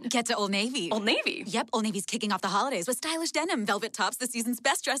everyone. Get to Old Navy. Old Navy? Yep, Old Navy's kicking off the holidays with stylish denim, velvet tops, the season's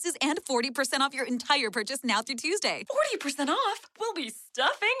best dresses, and 40% off your entire purchase now through Tuesday. 40% off? We'll be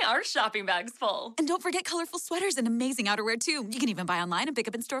stuffing our shopping bags full. And don't forget colorful sweaters and amazing outerwear, too. You can even buy online and pick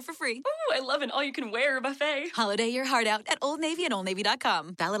up in store for free. Ooh, I love an all-you-can-wear buffet. Holiday your heart out at Old Navy and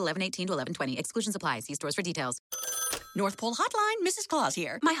OldNavy.com. Valid 11/18 to 11/20. Exclusions apply. See stores for details. North Pole Hotline, Mrs. Claus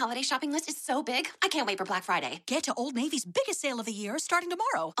here. My holiday shopping list is so big, I can't wait for Black Friday. Get to Old Navy's biggest sale of the year starting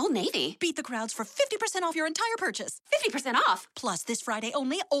tomorrow. Old Navy? Beat the crowds for 50% off your entire purchase. 50% off? Plus, this Friday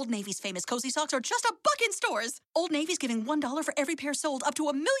only, Old Navy's famous cozy socks are just $1 in stores. Old Navy's giving $1 for every pair sold, up to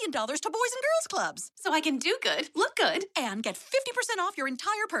 $1 million to Boys and Girls Clubs. So I can do good, look good, and get 50% off your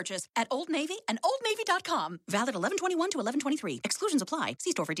entire purchase at Old Navy and OldNavy.com. Valid 11/21 to 11/23. Exclusions apply.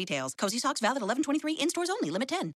 See store for details. Cozy socks valid 11/23 in stores only. Limit 10.